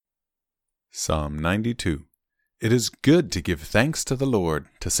Psalm 92. It is good to give thanks to the Lord,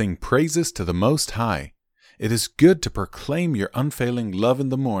 to sing praises to the Most High. It is good to proclaim your unfailing love in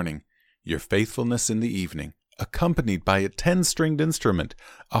the morning, your faithfulness in the evening, accompanied by a 10-stringed instrument,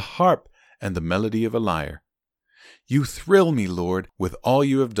 a harp, and the melody of a lyre. You thrill me, Lord, with all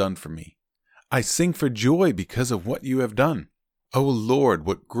you have done for me. I sing for joy because of what you have done. O Lord,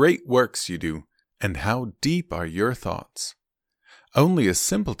 what great works you do, and how deep are your thoughts. Only a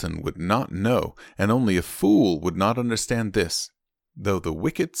simpleton would not know, and only a fool would not understand this. Though the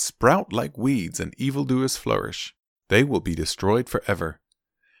wicked sprout like weeds and evildoers flourish, they will be destroyed forever.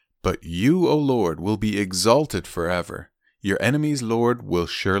 But you, O Lord, will be exalted forever. Your enemies, Lord, will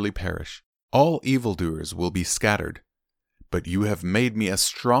surely perish. All evildoers will be scattered. But you have made me as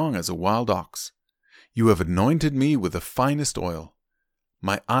strong as a wild ox. You have anointed me with the finest oil.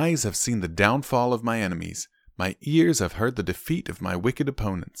 My eyes have seen the downfall of my enemies. My ears have heard the defeat of my wicked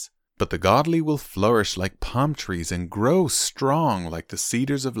opponents. But the godly will flourish like palm trees and grow strong like the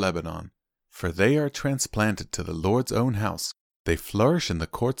cedars of Lebanon. For they are transplanted to the Lord's own house. They flourish in the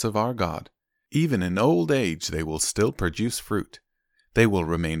courts of our God. Even in old age they will still produce fruit. They will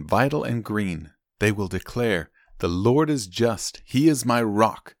remain vital and green. They will declare, "The Lord is just. He is my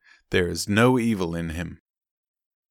rock. There is no evil in him."